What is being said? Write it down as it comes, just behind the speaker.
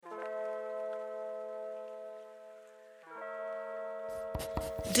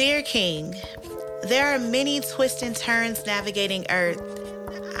Dear King, there are many twists and turns navigating Earth.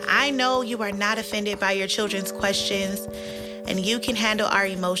 I know you are not offended by your children's questions, and you can handle our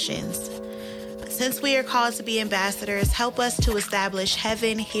emotions. Since we are called to be ambassadors, help us to establish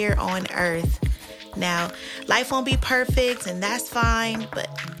heaven here on Earth. Now, life won't be perfect, and that's fine, but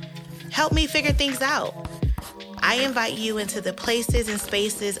help me figure things out. I invite you into the places and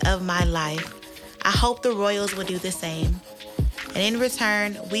spaces of my life. I hope the royals will do the same. And in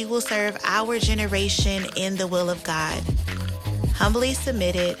return, we will serve our generation in the will of God. Humbly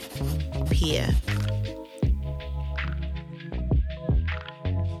submitted, Pia.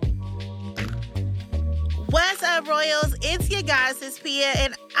 What's up, royals? It's your guys, it's Pia,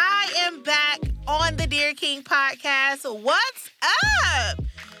 and I am back on the Dear King podcast. What's up?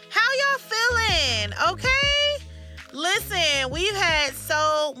 How y'all feeling? Okay? Listen, we've had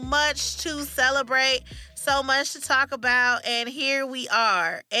so much to celebrate, so much to talk about, and here we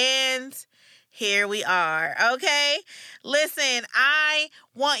are. Okay? Listen, I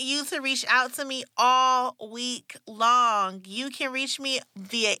want you to reach out to me all week long. You can reach me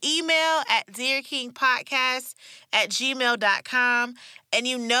via email at dearkingpodcast@gmail.com. And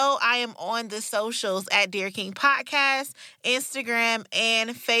you know I am on the socials at Dear King Podcast, Instagram, and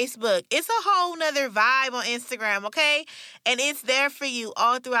Facebook. It's a whole nother vibe on Instagram, okay? And it's there for you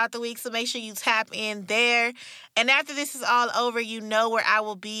all throughout the week, so make sure you tap in there. And after this is all over, you know where I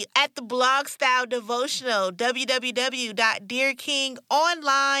will be at the blog style devotional,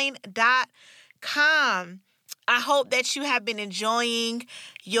 www.dearkingonline.com. I hope that you have been enjoying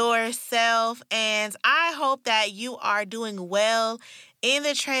yourself, and I hope that you are doing well in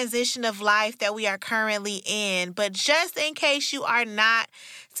the transition of life that we are currently in. But just in case you are not,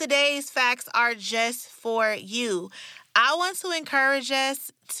 today's facts are just for you. I want to encourage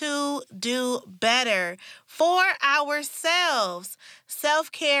us to do better for ourselves.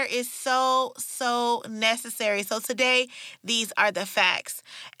 Self-care is so necessary. So today, these are the facts.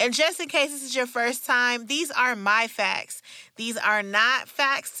 And just in case this is your first time, these are my facts. These are not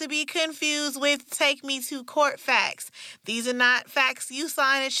facts to be confused with take me to court facts. These are not facts you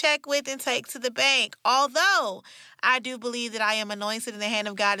sign a check with and take to the bank. Although I do believe that I am anointed and the hand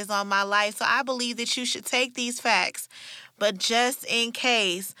of God is on my life, so I believe that you should take these facts. But just in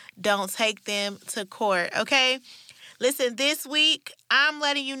case, don't take them to court, okay? Listen, this week, I'm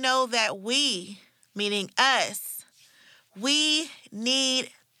letting you know that we, meaning us, we need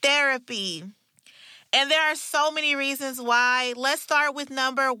therapy. And there are so many reasons why. Let's start with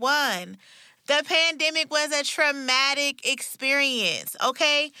number one. The pandemic was a traumatic experience,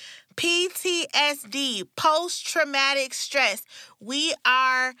 okay? PTSD, post-traumatic stress. We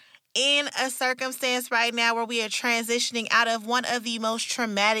are in a circumstance right now where we are transitioning out of one of the most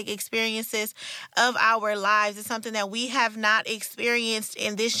traumatic experiences of our lives. It's something that we have not experienced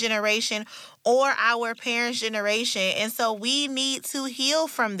in this generation or our parents' generation. And so we need to heal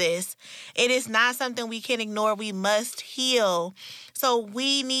from this. It is not something we can ignore. We must heal. So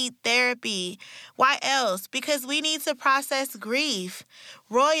we need therapy. Why else? Because we need to process grief.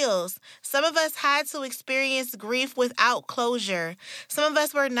 Royals, some of us had to experience grief without closure. Some of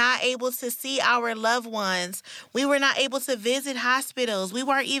us were not able to see our loved ones. We were not able to visit hospitals. We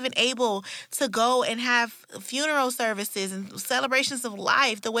weren't even able to go and have funeral services and celebrations of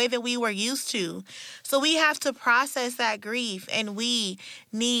life the way that we were used to. So we have to process that grief, and we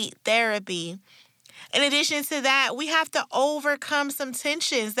need therapy. In addition to that, we have to overcome some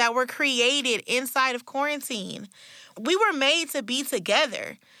tensions that were created inside of quarantine. We were made to be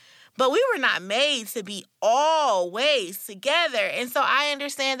together, but we were not made to be always together. And so I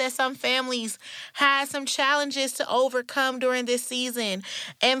understand that some families had some challenges to overcome during this season.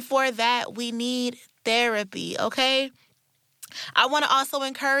 And for that, we need therapy, okay? I want to also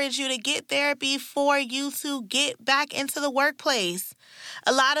encourage you to get therapy for you to get back into the workplace.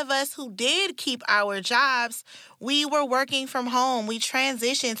 A lot of us who did keep our jobs, we were working from home. We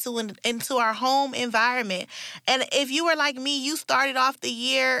transitioned into our home environment. And if you were like me, you started off the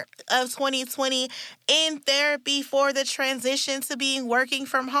year of 2020 in therapy for the transition to being working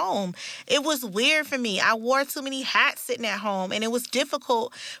from home. It was weird for me. I wore too many hats sitting at home, and it was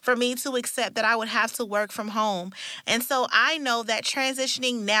difficult for me to accept that I would have to work from home. And so I know that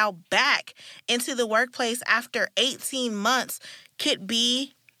transitioning now back into the workplace after 18 months could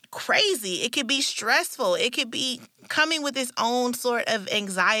be crazy. It could be stressful. It could be coming with its own sort of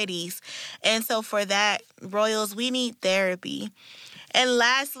anxieties. And so for that, royals, we need therapy. And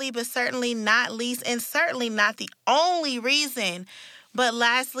lastly, but certainly not least, and certainly not the only reason, but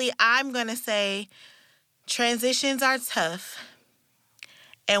lastly, I'm going to say transitions are tough.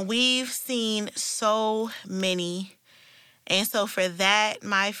 And we've seen so many And so for that,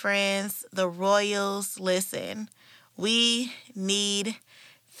 my friends, the Royals, listen, we need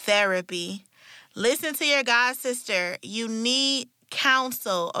therapy. Listen to your God sister. You need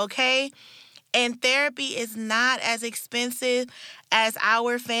counsel, okay? And therapy is not as expensive as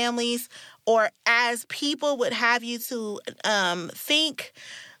our families or as people would have you to think.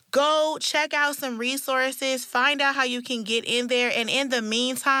 Go check out some resources. Find out how you can get in there. And in the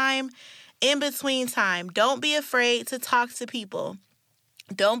meantime, in between time, don't be afraid to talk to people.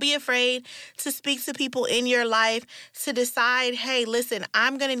 Don't be afraid to speak to people in your life to decide, hey, listen,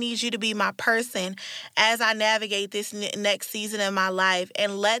 I'm going to need you to be my person as I navigate this next season of my life,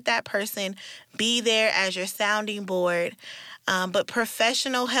 and let that person be there as your sounding board. But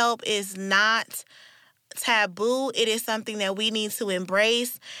professional help is not taboo. It is something that we need to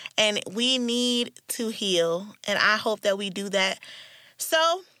embrace, and we need to heal. And I hope that we do that.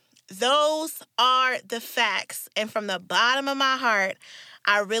 So those are the facts. And from the bottom of my heart,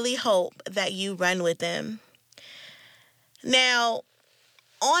 I really hope that you run with them. Now,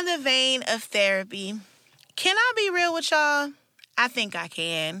 on the vein of therapy, can I be real with y'all? I think I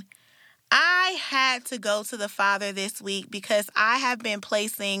can. I had to go to the Father this week because I have been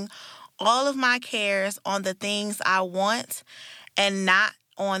placing all of my cares on the things I want and not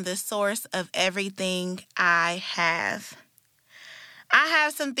on the source of everything I have. I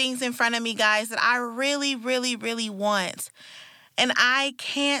have some things in front of me, guys, that I really, really, really want. And I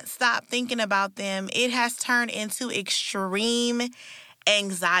can't stop thinking about them. It has turned into extreme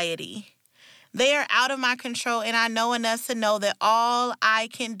anxiety. They are out of my control, and I know enough to know that all I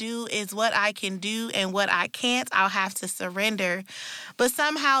can do is what I can do, and what I can't, I'll have to surrender. But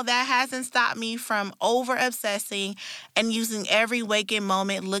somehow that hasn't stopped me from over-obsessing and using every waking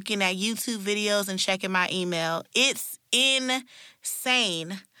moment looking at YouTube videos and checking my email. It's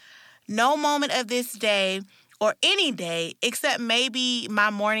insane. No moment of this day or any day, except maybe my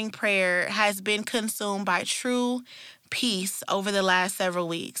morning prayer, has been consumed by true peace over the last several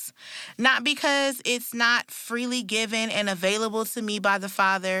weeks. Not because it's not freely given and available to me by the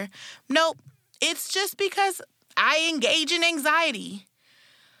Father. Nope. It's just because I engage in anxiety.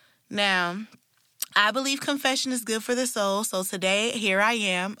 Now, I believe confession is good for the soul. So today, here I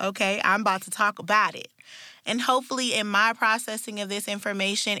am. Okay, I'm about to talk about it. And hopefully in my processing of this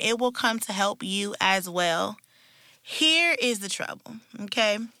information, it will come to help you as well. Here is the trouble,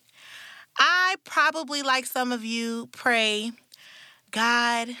 okay? I probably, like some of you, pray,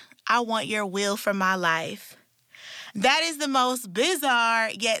 God, I want your will for my life. That is the most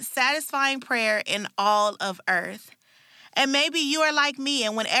bizarre yet satisfying prayer in all of earth. And maybe you are like me,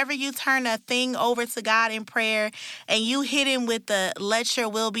 and whenever you turn a thing over to God in prayer and you hit him with the let your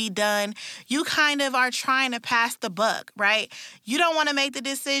will be done, you kind of are trying to pass the buck, right? You don't want to make the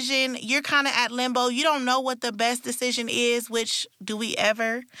decision. You're kind of at limbo. You don't know what the best decision is, which do we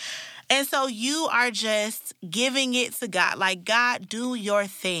ever? And so you are just giving it to God. Like, God, do your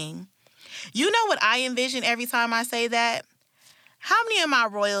thing. You know what I envision every time I say that? How many of my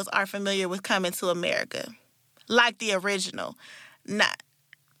Royals are familiar with Coming to America? Like the original. Not,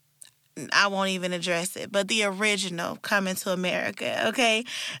 I won't even address it, but the original Coming to America, okay?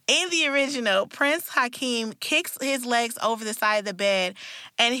 In the original, Prince Hakeem kicks his legs over the side of the bed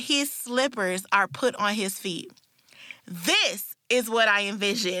and his slippers are put on his feet. This is what I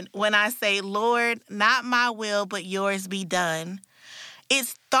envision when I say, Lord, not my will, but yours be done.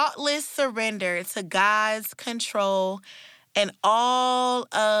 It's thoughtless surrender to God's control and all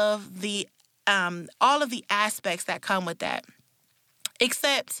of the aspects that come with that.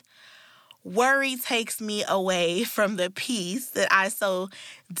 Except worry takes me away from the peace that I so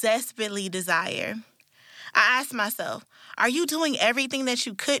desperately desire. I ask myself, are you doing everything that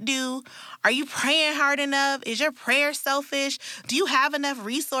you could do? Are you praying hard enough? Is your prayer selfish? Do you have enough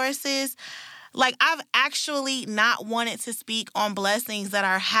resources? Like, I've actually not wanted to speak on blessings that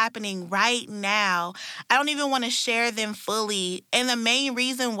are happening right now. I don't even want to share them fully. And the main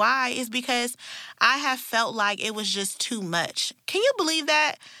reason why is because I have felt like it was just too much. Can you believe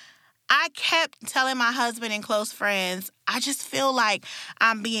that? I kept telling my husband and close friends, I just feel like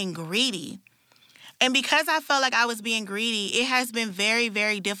I'm being greedy. And because I felt like I was being greedy, it has been very,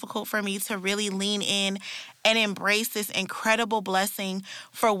 very difficult for me to really lean in and embrace this incredible blessing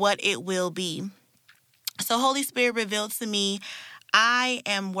for what it will be. So Holy Spirit revealed to me, I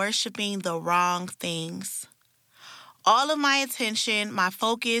am worshiping the wrong things. All of my attention, my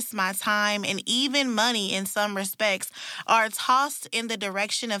focus, my time, and even money in some respects are tossed in the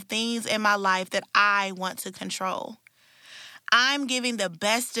direction of things in my life that I want to control. I'm giving the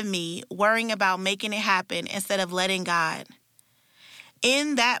best of me, worrying about making it happen instead of letting God.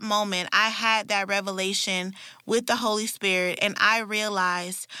 In that moment, I had that revelation with the Holy Spirit, and I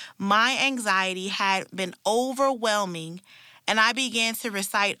realized my anxiety had been overwhelming, and I began to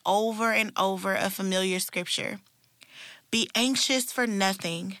recite over and over a familiar scripture. Be anxious for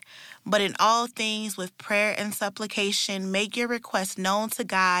nothing, but in all things with prayer and supplication, make your requests known to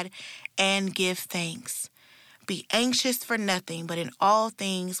God and give thanks. Be anxious for nothing, but in all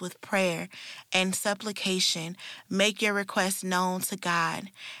things with prayer and supplication, make your requests known to God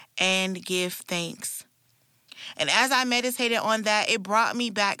and give thanks. And as I meditated on that, it brought me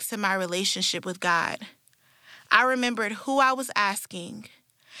back to my relationship with God. I remembered who I was asking.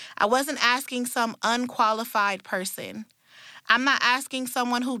 I wasn't asking some unqualified person. I'm not asking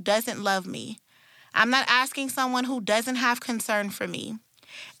someone who doesn't love me. I'm not asking someone who doesn't have concern for me.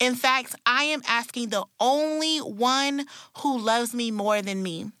 In fact, I am asking the only one who loves me more than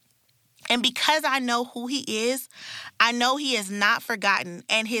me. And because I know who he is, I know he is not forgotten.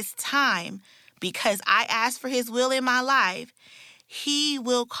 And his time, because I asked for his will in my life, he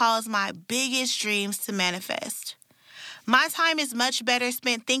will cause my biggest dreams to manifest. My time is much better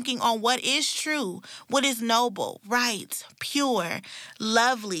spent thinking on what is true, what is noble, right, pure,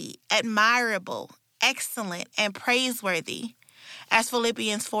 lovely, admirable, excellent, and praiseworthy, as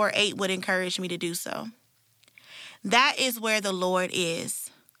Philippians 4:8 would encourage me to do so. That is where the Lord is.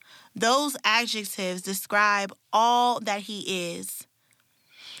 Those adjectives describe all that he is.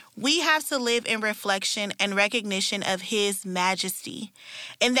 We have to live in reflection and recognition of his majesty,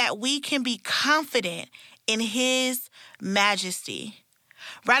 and that we can be confident in his majesty.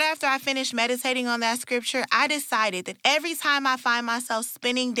 Right after I finished meditating on that scripture, I decided that every time I find myself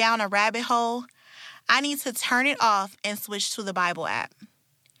spinning down a rabbit hole, I need to turn it off and switch to the Bible app.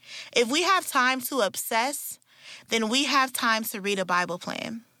 If we have time to obsess, then we have time to read a Bible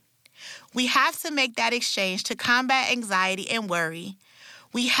plan. We have to make that exchange to combat anxiety and worry.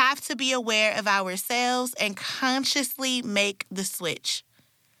 We have to be aware of ourselves and consciously make the switch.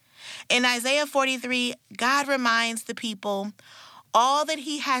 In Isaiah 43, God reminds the people all that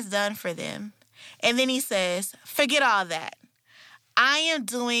he has done for them. And then he says, forget all that. I am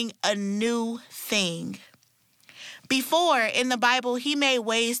doing a new thing. Before, in the Bible, he made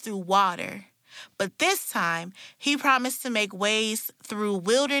ways through water. But this time, he promised to make ways through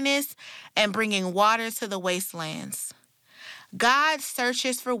wilderness and bringing water to the wastelands. God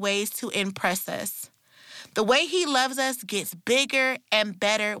searches for ways to impress us. The way he loves us gets bigger and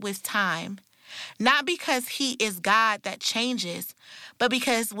better with time. Not because he is God that changes, but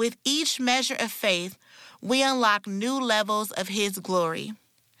because with each measure of faith, we unlock new levels of his glory.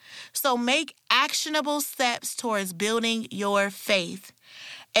 So make actionable steps towards building your faith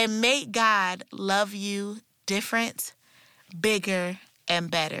and make God love you different, bigger,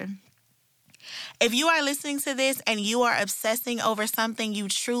 and better. If you are listening to this and you are obsessing over something you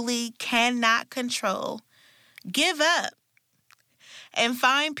truly cannot control, give up and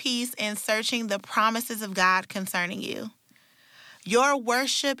find peace in searching the promises of God concerning you. Your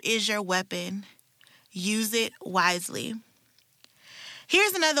worship is your weapon. Use it wisely.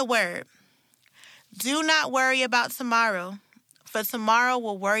 Here's another word. Do not worry about tomorrow, for tomorrow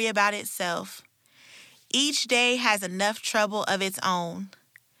will worry about itself. Each day has enough trouble of its own.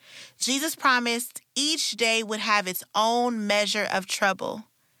 Jesus promised each day would have its own measure of trouble.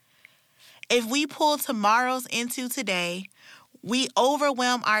 If we pull tomorrows into today, we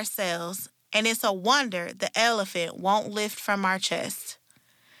overwhelm ourselves, and it's a wonder the elephant won't lift from our chest.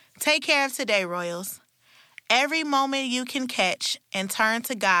 Take care of today, Royals. Every moment you can catch and turn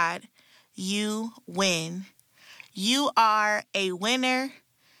to God, you win. You are a winner.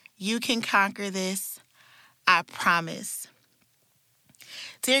 You can conquer this. I promise.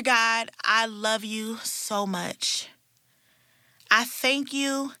 Dear God, I love you so much. I thank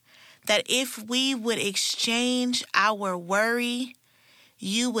you that if we would exchange our worry,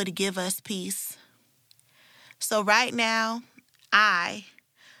 you would give us peace. So right now, I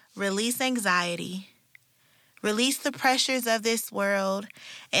release anxiety, release the pressures of this world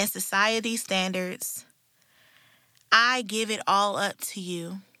and society standards. I give it all up to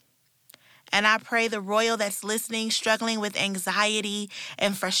you. And I pray the royal that's listening, struggling with anxiety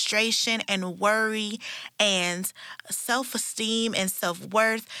and frustration and worry and self-esteem and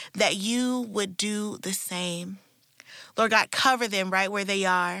self-worth, that you would do the same. Lord God, cover them right where they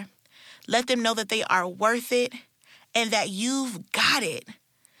are. Let them know that they are worth it and that you've got it.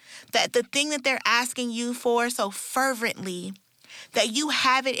 That the thing that they're asking you for so fervently, that you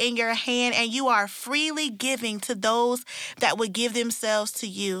have it in your hand and you are freely giving to those that would give themselves to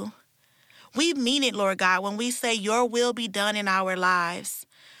you. We mean it, Lord God, when we say your will be done in our lives.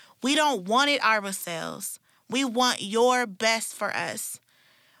 We don't want it ourselves. We want your best for us,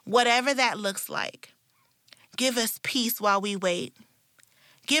 whatever that looks like. Give us peace while we wait.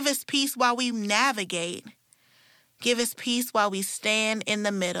 Give us peace while we navigate. Give us peace while we stand in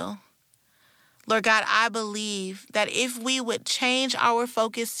the middle. Lord God, I believe that if we would change our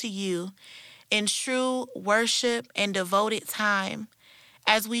focus to you in true worship and devoted time,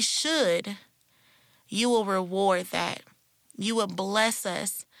 as we should, you will reward that. You will bless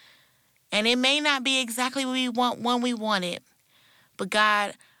us. And it may not be exactly what we want when we want it, but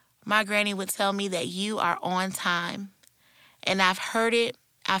God, my granny would tell me that you are on time. And I've heard it,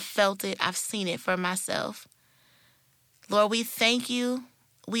 I've felt it, I've seen it for myself. Lord, we thank you,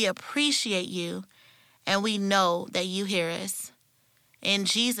 we appreciate you, and we know that you hear us. In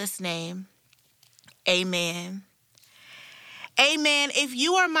Jesus' name, amen. Amen. If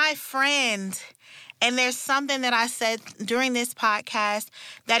you are my friend and there's something that I said during this podcast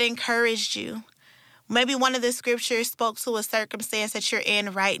that encouraged you, maybe one of the scriptures spoke to a circumstance that you're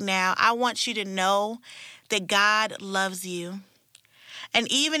in right now, I want you to know that God loves you.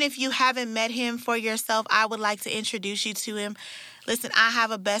 And even if you haven't met him for yourself, I would like to introduce you to him. Listen, I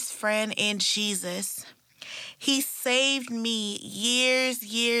have a best friend in Jesus. He saved me years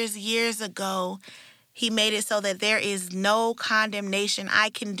ago. He made it so that there is no condemnation. I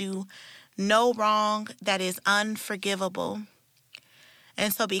can do no wrong that is unforgivable.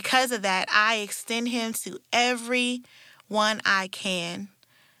 And so because of that, I extend him to everyone I can.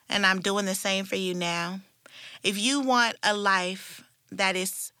 And I'm doing the same for you now. If you want a life that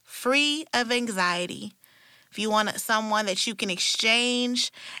is free of anxiety, if you want someone that you can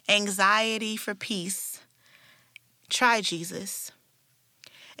exchange anxiety for peace, try Jesus.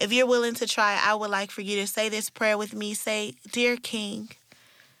 If you're willing to try, I would like for you to say this prayer with me. Say, "Dear King,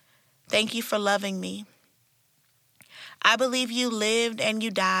 thank you for loving me. I believe you lived and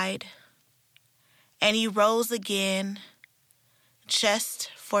you died, and you rose again just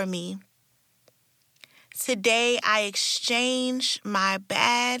for me. Today, I exchange my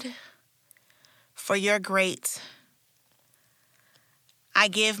bad for your great. I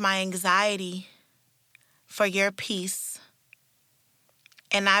give my anxiety for your peace.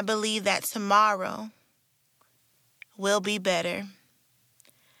 And I believe that tomorrow will be better.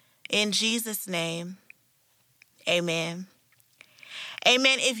 In Jesus' name, amen."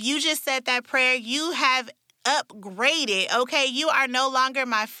 Amen. If you just said that prayer, you have upgraded, okay? You are no longer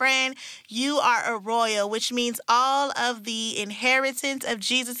my friend. You are a royal, which means all of the inheritance of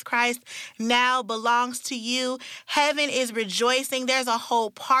Jesus Christ now belongs to you. Heaven is rejoicing. There's a whole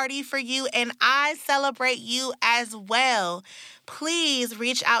party for you, and I celebrate you as well. Please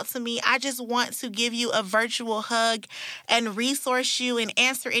reach out to me. I just want to give you a virtual hug and resource you and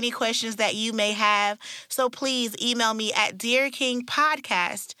answer any questions that you may have. So please email me at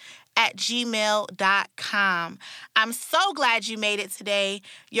dearkingpodcast@gmail.com. I'm so glad you made it today.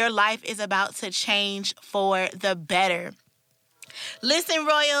 Your life is about to change for the better. Listen,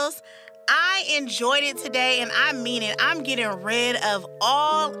 Royals, I enjoyed it today, and I mean it. I'm getting rid of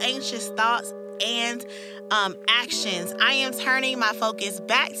all anxious thoughts and actions. I am turning my focus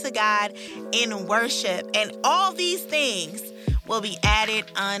back to God in worship, and all these things will be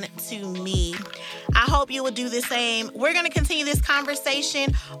added unto me. I hope you will do the same. We're going to continue this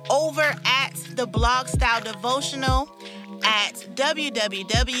conversation over at the Blog Style Devotional at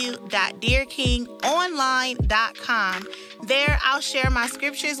www.dearkingonline.com. There, I'll share my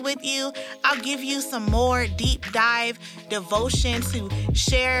scriptures with you. I'll give you some more deep dive devotion to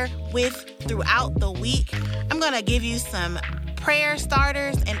share with throughout the week. I'm going to give you some prayer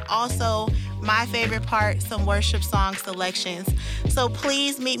starters and also my favorite part, some worship song selections. So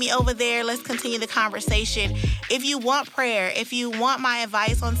please meet me over there. Let's continue the conversation. If you want prayer, if you want my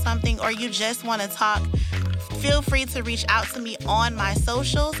advice on something, or you just want to talk, feel free to reach out to me on my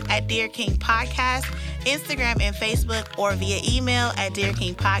socials at Dear King Podcast, Instagram and Facebook, or via email at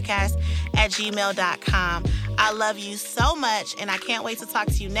dearkingpodcast@gmail.com. I love you so much, and I can't wait to talk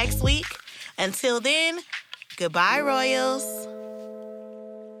to you next week. Until then, goodbye, Royals.